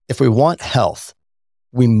If we want health,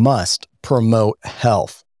 we must promote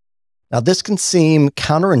health. Now, this can seem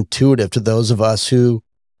counterintuitive to those of us who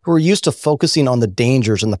are used to focusing on the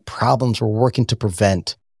dangers and the problems we're working to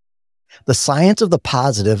prevent. The science of the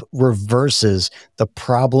positive reverses the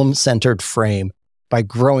problem-centered frame by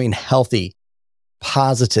growing healthy,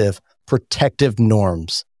 positive, protective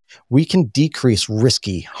norms. We can decrease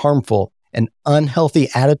risky, harmful, and unhealthy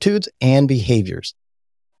attitudes and behaviors.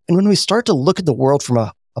 And when we start to look at the world from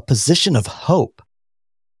a position of hope,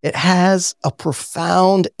 it has a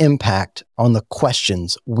profound impact on the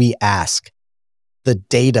questions we ask, the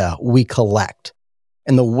data we collect,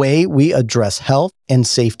 and the way we address health and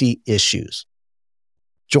safety issues.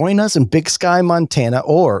 Join us in Big Sky, Montana,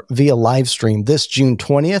 or via live stream this June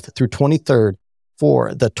 20th through 23rd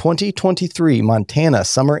for the 2023 Montana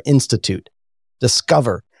Summer Institute.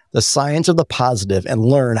 Discover the science of the positive and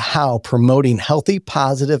learn how promoting healthy,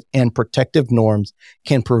 positive, and protective norms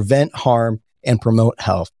can prevent harm and promote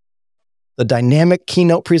health. The dynamic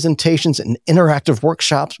keynote presentations and interactive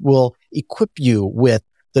workshops will equip you with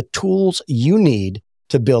the tools you need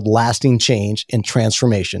to build lasting change and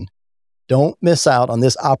transformation. Don't miss out on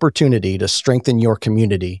this opportunity to strengthen your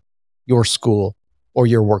community, your school, or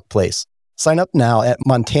your workplace. Sign up now at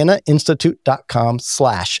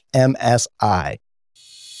montanainstitute.com/MSI.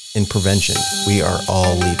 In prevention, we are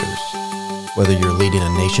all leaders. Whether you're leading a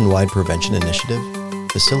nationwide prevention initiative,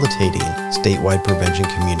 facilitating statewide prevention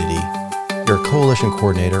community, you're a coalition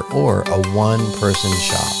coordinator, or a one-person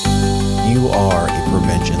shop, you are a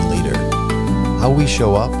prevention leader. How we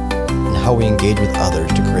show up and how we engage with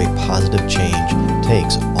others to create positive change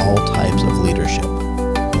takes all types of leadership.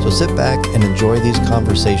 So sit back and enjoy these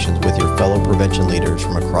conversations with your fellow prevention leaders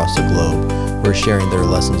from across the globe who are sharing their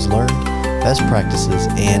lessons learned, best practices,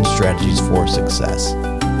 and strategies for success.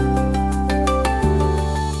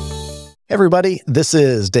 Hey everybody, this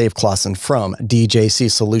is Dave Clausen from DJC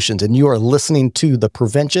Solutions, and you are listening to the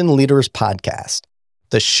Prevention Leaders Podcast,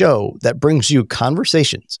 the show that brings you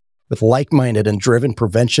conversations with like-minded and driven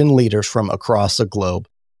prevention leaders from across the globe.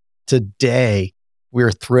 Today,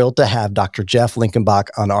 we're thrilled to have Dr. Jeff Linkenbach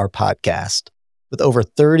on our podcast. With over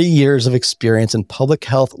 30 years of experience in public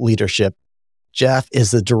health leadership, Jeff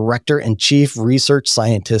is the Director and Chief Research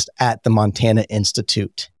Scientist at the Montana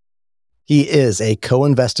Institute. He is a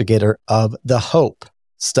co-investigator of the HOPE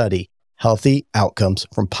study, Healthy Outcomes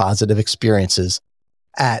from Positive Experiences,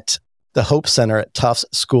 at the Hope Center at Tufts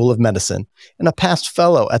School of Medicine, and a past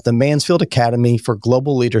fellow at the Mansfield Academy for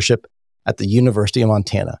Global Leadership at the University of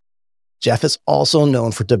Montana. Jeff is also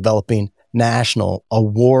known for developing national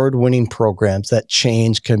award-winning programs that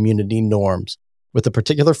change community norms, with a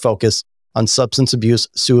particular focus on substance abuse,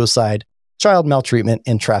 suicide, child maltreatment,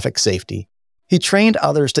 and traffic safety. He trained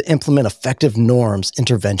others to implement effective norms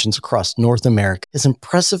interventions across North America. His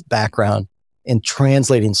impressive background in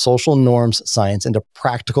translating social norms science into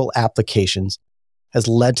practical applications has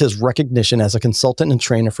led to his recognition as a consultant and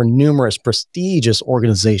trainer for numerous prestigious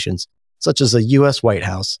organizations, such as the U.S. White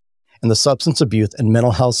House and the Substance Abuse and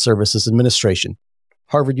Mental Health Services Administration,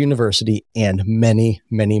 Harvard University, and many,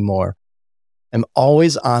 many more. I'm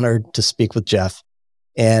always honored to speak with Jeff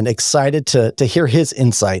and excited to hear his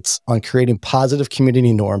insights on creating positive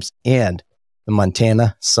community norms and the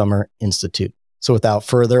Montana Summer Institute. So without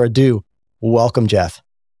further ado, welcome, Jeff.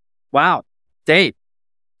 Wow. Dave,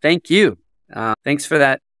 thank you. Thanks for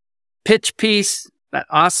that pitch piece, that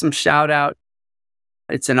awesome shout out.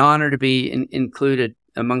 It's an honor to be included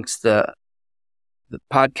amongst the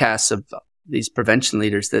podcasts of these prevention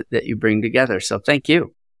leaders that you bring together. So thank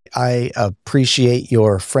you. I appreciate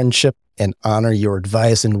your friendship and honor your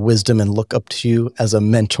advice and wisdom and look up to you as a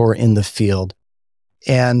mentor in the field.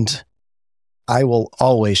 And I will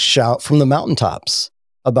always shout from the mountaintops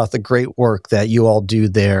about the great work that you all do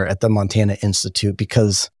there at the Montana Institute,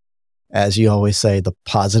 because as you always say, the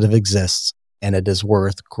positive exists and it is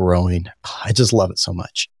worth growing. I just love it so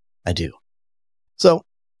much. I do. So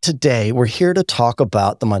today we're here to talk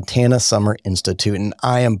about the Montana Summer Institute, and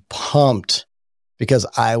I am pumped because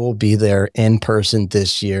I will be there in person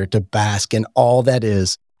this year to bask in all that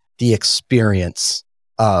is the experience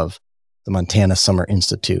of the Montana Summer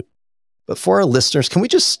Institute. But for our listeners, can we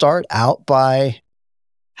just start out by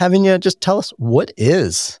having you just tell us, what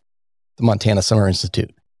is the Montana Summer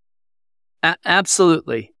Institute?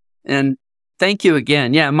 Absolutely. And thank you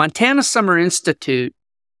again. Yeah, Montana Summer Institute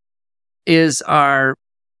is our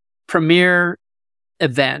premier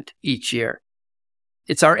event each year.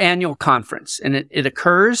 It's our annual conference, and it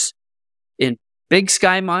occurs in Big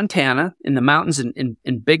Sky, Montana, in the mountains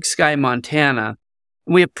in Big Sky, Montana.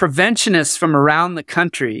 And we have preventionists from around the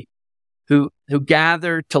country who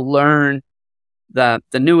gather to learn the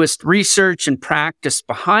newest research and practice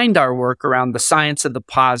behind our work around the science of the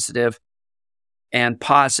positive and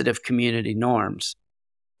positive community norms.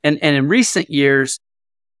 And in recent years,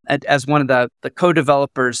 as one of the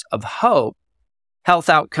co-developers of HOPE, Health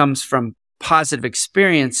Outcomes from Positive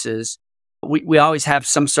Experiences, we always have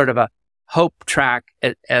some sort of a HOPE track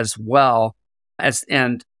as well,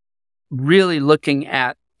 and really looking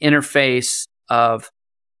at interface of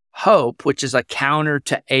HOPE, which is a counter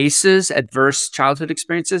to ACEs, adverse childhood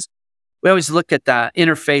experiences. We always look at the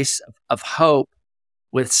interface of HOPE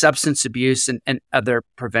with substance abuse and other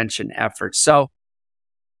prevention efforts. So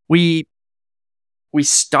we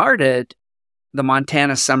started the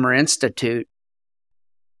Montana Summer Institute,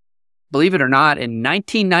 believe it or not, in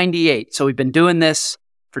 1998. So we've been doing this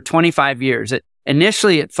for 25 years.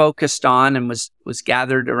 Initially, it focused on and was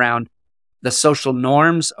gathered around the social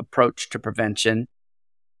norms approach to prevention.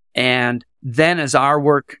 And then as our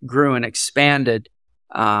work grew and expanded,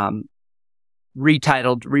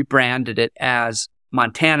 rebranded it as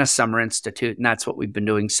Montana Summer Institute. And that's what we've been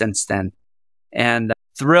doing since then. And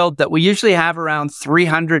thrilled that we usually have around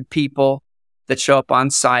 300 people that show up on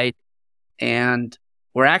site. And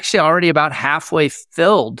we're actually already about halfway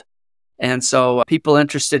filled. And so people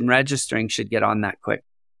interested in registering should get on that quick.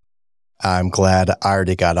 I'm glad I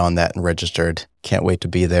already got on that and registered. Can't wait to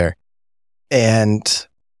be there. And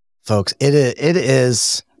folks, it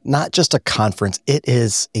is not just a conference. It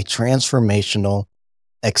is a transformational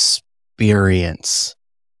experience.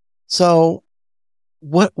 So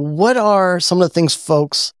what are some of the things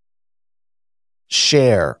folks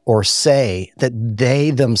share or say that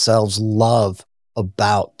they themselves love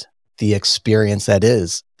about the experience that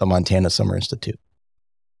is the Montana Summer Institute?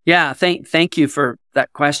 Yeah, thank you for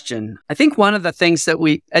that question. I think one of the things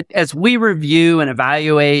that as we review and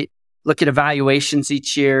evaluate, look at evaluations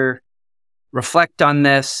each year, reflect on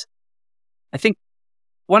this, I think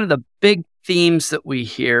one of the big themes that we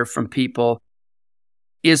hear from people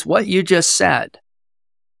is what you just said.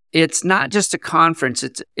 It's not just a conference,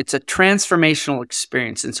 it's a transformational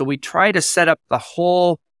experience. And so we try to set up the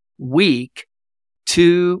whole week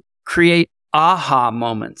to create aha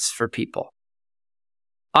moments for people.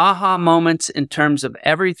 Aha moments in terms of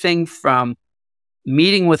everything from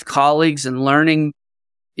meeting with colleagues and learning.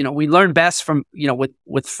 We learn best from,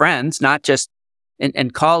 with friends, not just,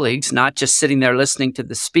 and colleagues, not just sitting there listening to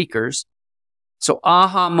the speakers. So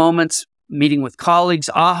aha moments, meeting with colleagues,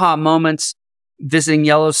 aha moments, visiting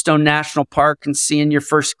Yellowstone National Park and seeing your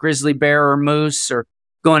first grizzly bear or moose, or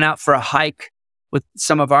going out for a hike with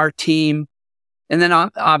some of our team. And then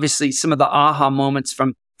obviously some of the aha moments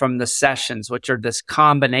from the sessions, which are this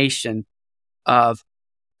combination of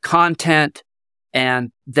content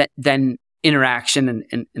and then interaction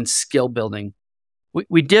and skill building.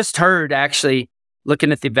 We just heard, actually,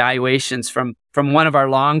 looking at the evaluations from one of our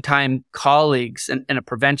longtime colleagues and a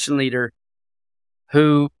prevention leader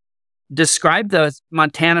who described the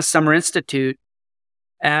Montana Summer Institute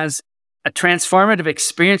as a transformative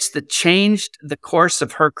experience that changed the course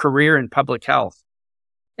of her career in public health.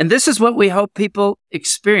 And this is what we hope people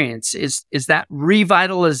experience, is that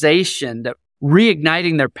revitalization, that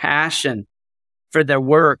reigniting their passion for their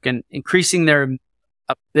work and increasing their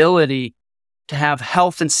ability to have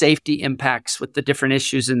health and safety impacts with the different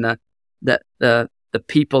issues in the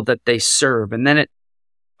people that they serve. And then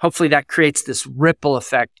hopefully that creates this ripple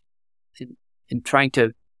effect in trying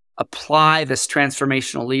to apply this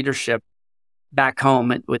transformational leadership back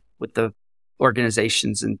home with the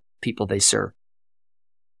organizations and people they serve.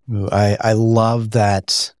 Ooh, I love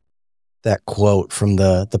that quote from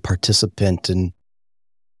the participant. And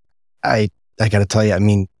I got to tell you,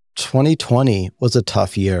 2020 was a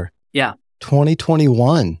tough year. Yeah.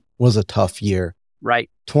 2021 was a tough year. Right.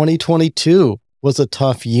 2022 was a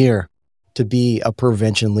tough year to be a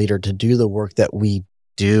prevention leader, to do the work that we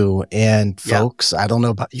do. And folks, I don't know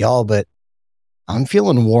about y'all, but I'm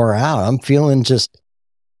feeling wore out. I'm feeling just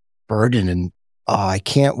burdened, and I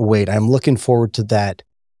can't wait. I'm looking forward to that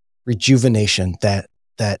rejuvenation, that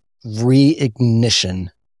reignition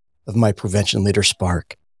of my prevention leader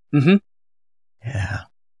spark. Mm-hmm. Yeah.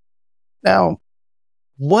 Now,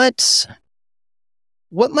 what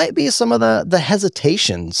might be some of the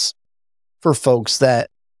hesitations for folks that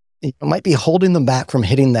might be holding them back from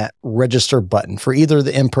hitting that register button for either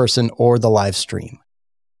the in-person or the live stream?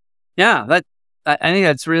 Yeah, I think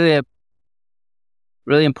that's really a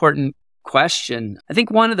really important question. I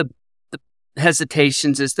think one of the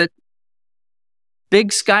hesitations is that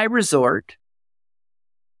Big Sky Resort,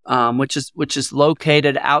 which is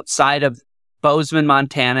located outside of Bozeman,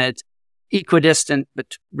 Montana. It's equidistant,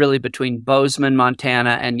 but really between Bozeman,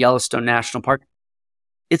 Montana, and Yellowstone National Park.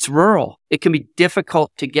 it's rural. It can be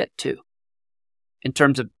difficult to get to in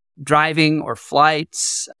terms of driving or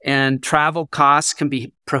flights, and travel costs can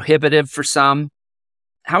be prohibitive for some.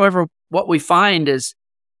 However, what we find is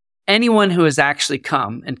anyone who has actually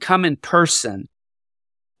come and come in person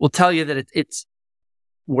will tell you that it's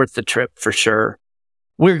worth the trip for sure.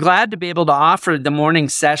 We're glad to be able to offer the morning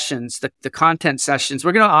sessions, the content sessions.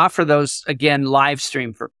 We're going to offer those again live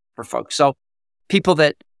stream for folks. So people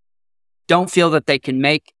that don't feel that they can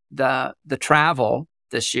make the travel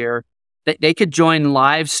this year, they could join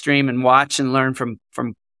live stream and watch and learn from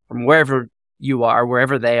wherever you are,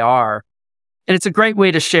 wherever they are. And it's a great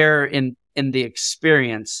way to share in the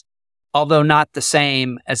experience, although not the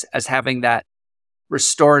same as having that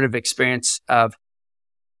restorative experience of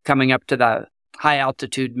coming up to the high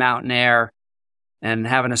altitude mountain air and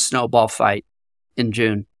having a snowball fight in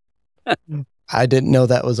June. I didn't know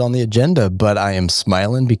that was on the agenda, but I am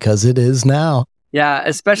smiling because it is now. Yeah,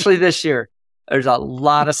 especially this year. There's a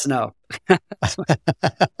lot of snow.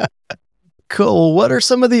 Cool. What are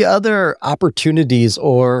some of the other opportunities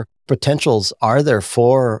or potentials are there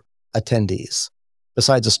for attendees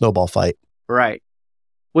besides a snowball fight? Right.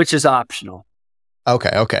 Which is optional.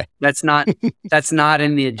 Okay. That's not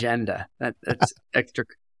in the agenda. That's extra.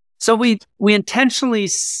 So we intentionally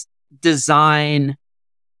design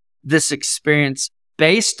this experience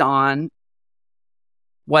based on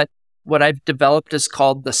what I've developed is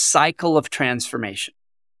called the cycle of transformation.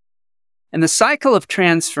 And the cycle of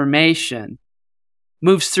transformation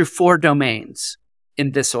moves through 4 domains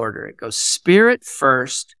in this order. It goes spirit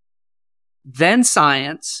first, then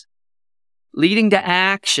science, leading to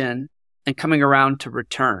action, and coming around to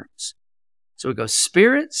returns. So we go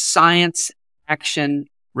spirit, science, action,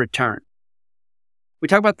 return. We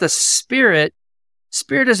talk about the spirit.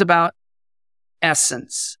 Spirit is about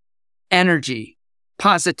essence, energy,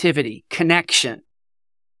 positivity, connection,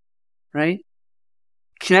 right?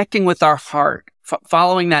 Connecting with our heart,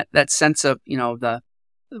 following that sense of,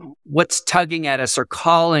 what's tugging at us or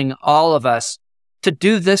calling all of us to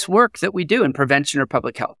do this work that we do in prevention or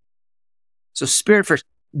public health. So spirit first.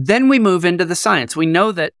 Then we move into the science. We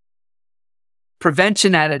know that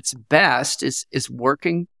prevention at its best is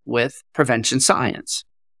working with prevention science.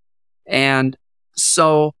 And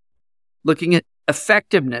so looking at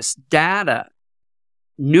effectiveness, data,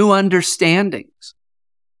 new understandings.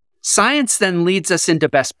 Science then leads us into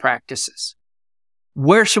best practices.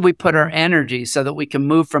 Where should we put our energy so that we can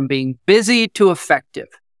move from being busy to effective,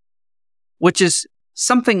 which is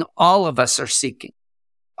something all of us are seeking.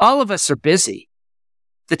 All of us are busy.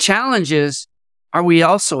 The challenge is, are we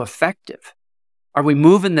also effective? Are we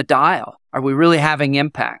moving the dial? Are we really having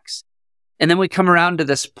impacts? And then we come around to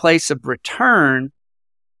this place of return,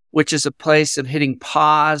 which is a place of hitting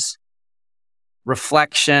pause,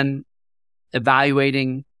 reflection,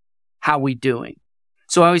 evaluating how we doing.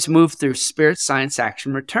 So I always move through spirit, science,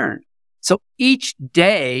 action, return. So each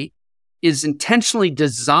day is intentionally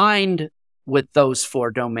designed with those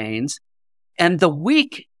 4 domains. And the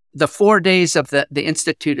week, the 4 days of the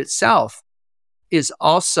Institute itself is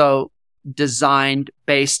also designed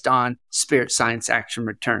based on spirit, science, action,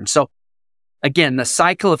 return. So again, the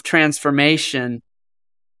cycle of transformation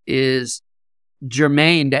is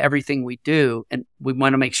germane to everything we do. And we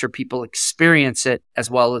want to make sure people experience it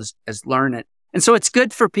as well as learn it. And so it's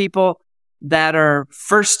good for people that are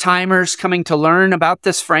first timers coming to learn about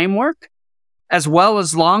this framework, as well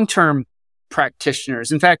as long-term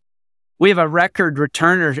practitioners. In fact, we have a record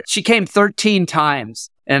returner. She came 13 times,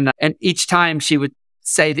 and each time she would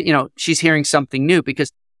say that, she's hearing something new,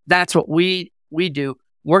 because that's what we do.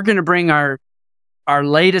 We're going to bring our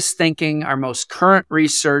latest thinking, our most current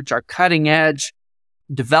research, our cutting edge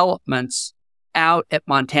developments out at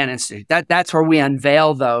Montana Institute. That's where we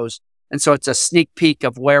unveil those. And so it's a sneak peek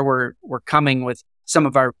of where we're coming with some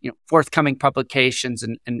of our forthcoming publications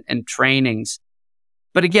and trainings.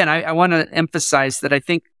 But again, I want to emphasize that I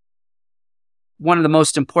think one of the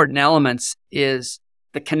most important elements is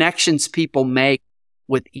the connections people make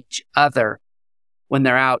with each other when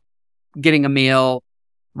they're out getting a meal,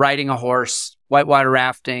 riding a horse, whitewater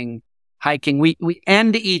rafting, hiking. We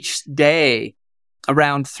end each day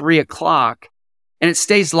around 3:00, and it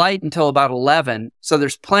stays light until about 11. So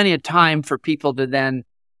there's plenty of time for people to then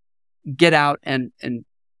get out and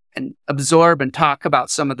absorb and talk about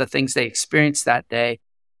some of the things they experienced that day.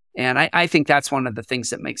 And I think that's one of the things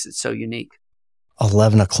that makes it so unique.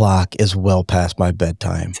 11:00 is well past my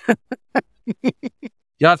bedtime.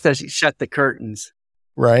 You'll have to shut the curtains.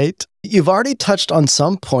 Right? You've already touched on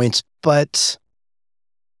some points, but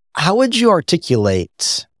how would you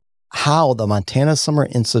articulate how the Montana Summer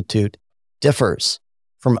Institute differs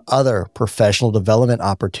from other professional development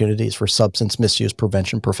opportunities for substance misuse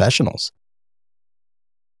prevention professionals?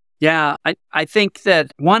 Yeah, I think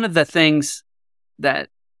that one of the things that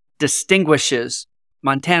distinguishes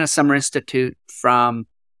Montana Summer Institute from,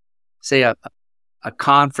 say, a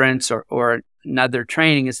conference or another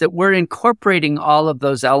training is that we're incorporating all of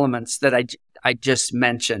those elements that I just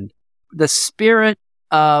mentioned. The spirit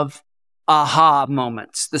of aha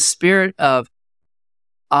moments, the spirit of,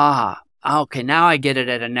 okay, now I get it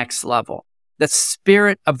at a next level. The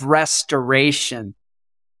spirit of restoration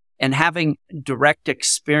and having direct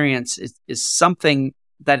experience is something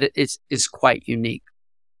that is quite unique.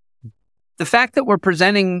 The fact that we're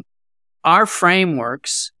presenting our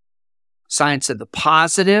frameworks, science of the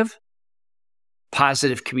positive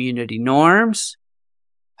community norms,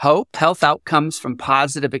 hope, health outcomes from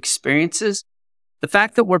positive experiences. The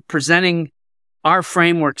fact that we're presenting our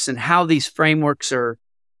frameworks and how these frameworks are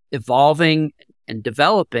evolving and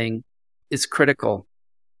developing is critical.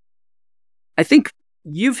 I think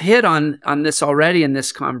you've hit on this already in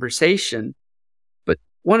this conversation, but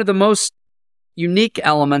one of the most unique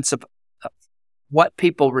elements of what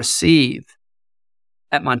people receive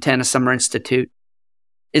at Montana Summer Institute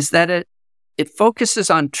is that it focuses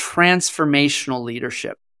on transformational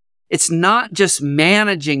leadership. It's not just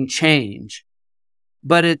managing change,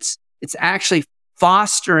 but it's actually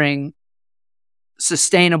fostering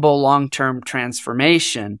sustainable long-term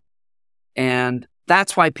transformation. And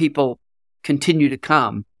that's why people continue to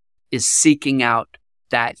come, is seeking out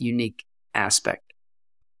that unique aspect.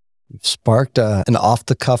 You've sparked an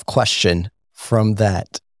off-the-cuff question from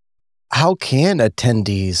that. How can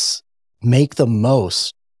attendees make the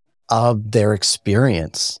most of their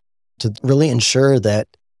experience to really ensure that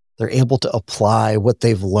they're able to apply what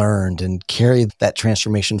they've learned and carry that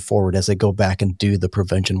transformation forward as they go back and do the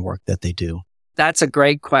prevention work that they do? That's a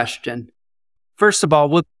great question. First of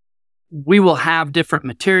all, we will have different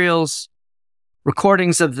materials,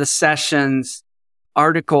 recordings of the sessions,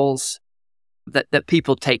 articles that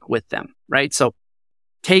people take with them, right? So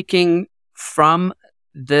taking from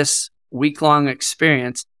this week-long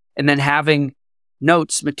experience and then having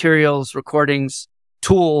notes, materials, recordings,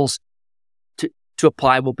 tools to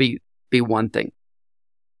apply will be one thing.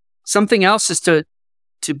 Something else is to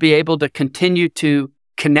be able to continue to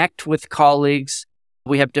connect with colleagues.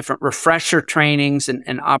 We have different refresher trainings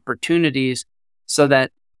and opportunities so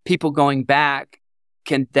that people going back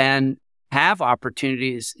can then have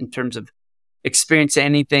opportunities in terms of experience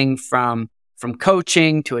anything from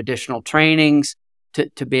coaching to additional trainings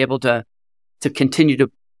to be able to continue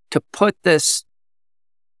to put this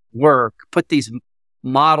work, put these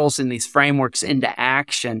models and these frameworks into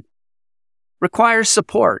action requires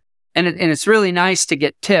support. And it's really nice to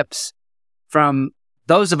get tips from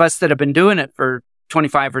those of us that have been doing it for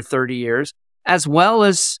 25 or 30 years, as well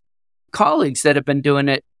as colleagues that have been doing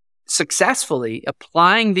it successfully,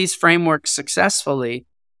 applying these frameworks successfully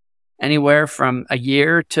anywhere from a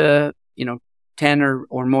year to, 10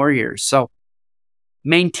 or more years. So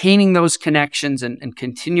maintaining those connections and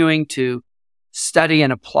continuing to study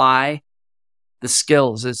and apply the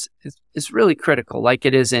skills is really critical, like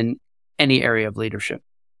it is in any area of leadership.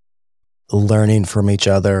 Learning from each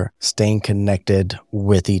other, staying connected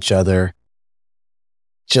with each other.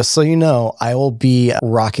 Just so you know, I will be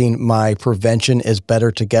rocking my Prevention is Better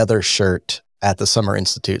Together shirt at the Summer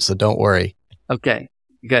Institute, so don't worry. Okay,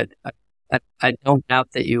 good. I don't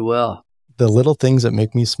doubt that you will. The little things that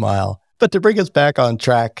make me smile. But to bring us back on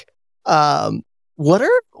track, what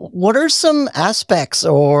are some aspects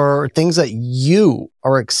or things that you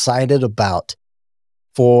are excited about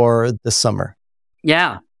for the summer?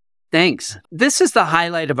 Yeah, thanks. This is the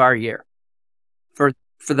highlight of our year for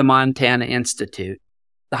the Montana Institute.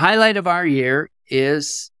 The highlight of our year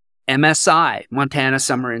is MSI, Montana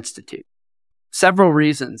Summer Institute. Several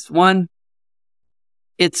reasons. One,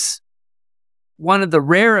 it's one of the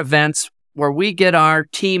rare events where we get our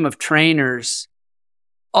team of trainers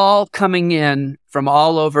all coming in from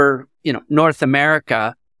all over, North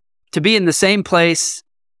America to be in the same place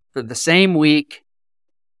for the same week,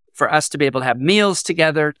 for us to be able to have meals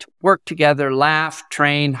together, to work together, laugh,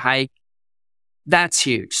 train, hike. That's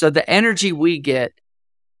huge. So the energy we get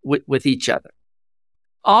with each other.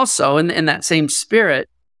 Also, in that same spirit,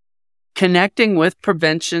 connecting with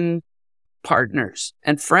prevention partners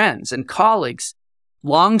and friends and colleagues,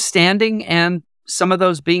 long-standing and some of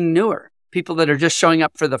those being newer, people that are just showing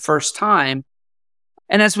up for the first time.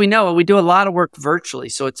 And as we know, we do a lot of work virtually.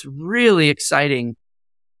 So it's really exciting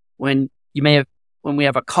when we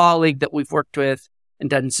have a colleague that we've worked with and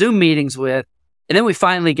done Zoom meetings with, and then we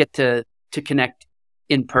finally get to connect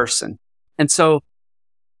in person. And so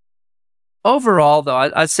overall, though,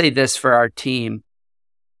 I'd say this for our team.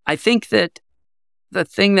 I think that the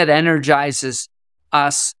thing that energizes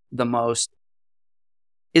us the most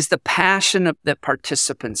is the passion that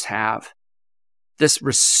participants have. This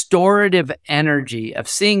restorative energy of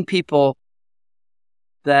seeing people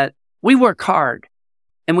that we work hard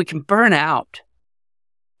and we can burn out.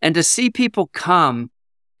 And to see people come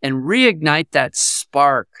and reignite that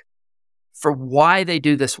spark for why they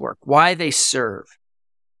do this work, why they serve,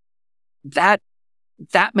 that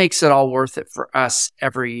makes it all worth it for us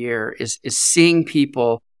every year, is seeing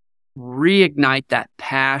people reignite that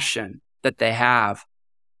passion that they have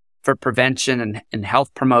for prevention and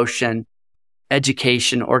health promotion,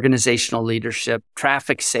 education, organizational leadership,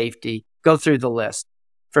 traffic safety, go through the list.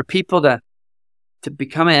 For people to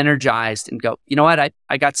become energized and go, you know what,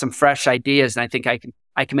 I got some fresh ideas and I think I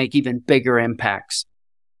can make even bigger impacts.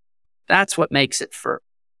 That's what makes it for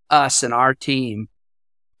us and our team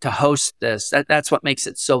to host this. That's what makes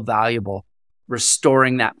it so valuable,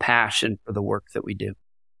 restoring that passion for the work that we do.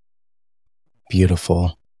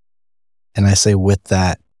 Beautiful. And I say with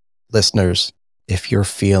that, listeners, if you're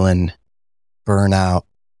feeling burnout,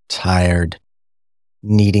 tired,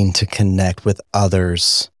 needing to connect with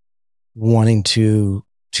others, wanting to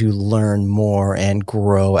learn more and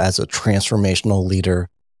grow as a transformational leader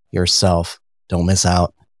yourself, don't miss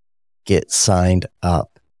out. Get signed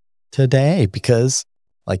up today because,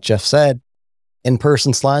 like Jeff said,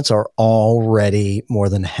 in-person slots are already more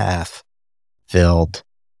than half filled.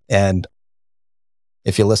 And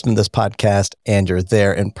if you listen to this podcast and you're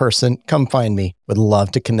there in person, come find me. Would love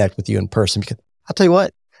to connect with you in person because I'll tell you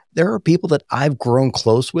what, there are people that I've grown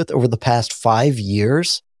close with over the past 5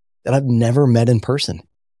 years that I've never met in person,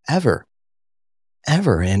 ever.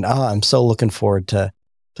 And I'm so looking forward to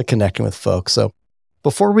connecting with folks. So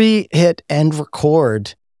before we hit end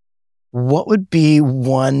record, what would be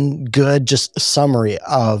one good just summary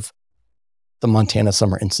of the Montana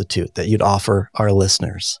Summer Institute that you'd offer our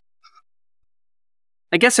listeners?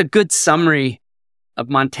 I guess a good summary of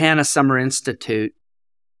Montana Summer Institute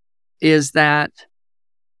is that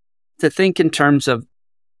to think in terms of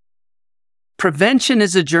prevention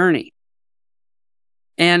is a journey.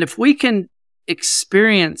 And if we can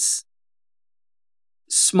experience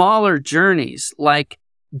smaller journeys like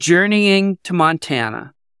journeying to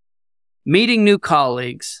Montana, meeting new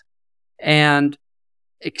colleagues, and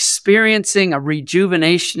experiencing a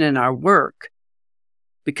rejuvenation in our work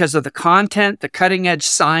because of the content, the cutting edge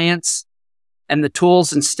science, and the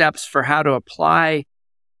tools and steps for how to apply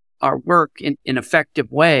our work in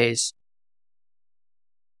effective ways,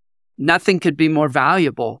 nothing could be more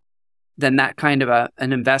valuable than that kind of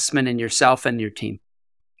an investment in yourself and your team.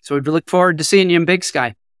 So we look forward to seeing you in Big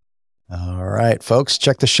Sky. All right, folks,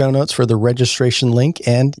 check the show notes for the registration link.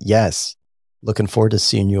 And yes, looking forward to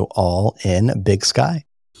seeing you all in Big Sky.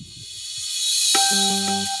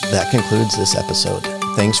 That concludes this episode.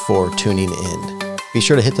 Thanks for tuning in. Be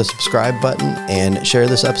sure to hit the subscribe button and share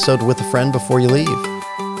this episode with a friend before you leave.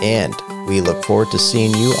 And we look forward to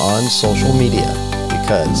seeing you on social media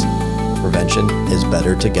because prevention is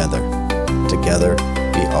better together. Together,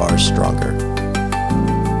 we are stronger.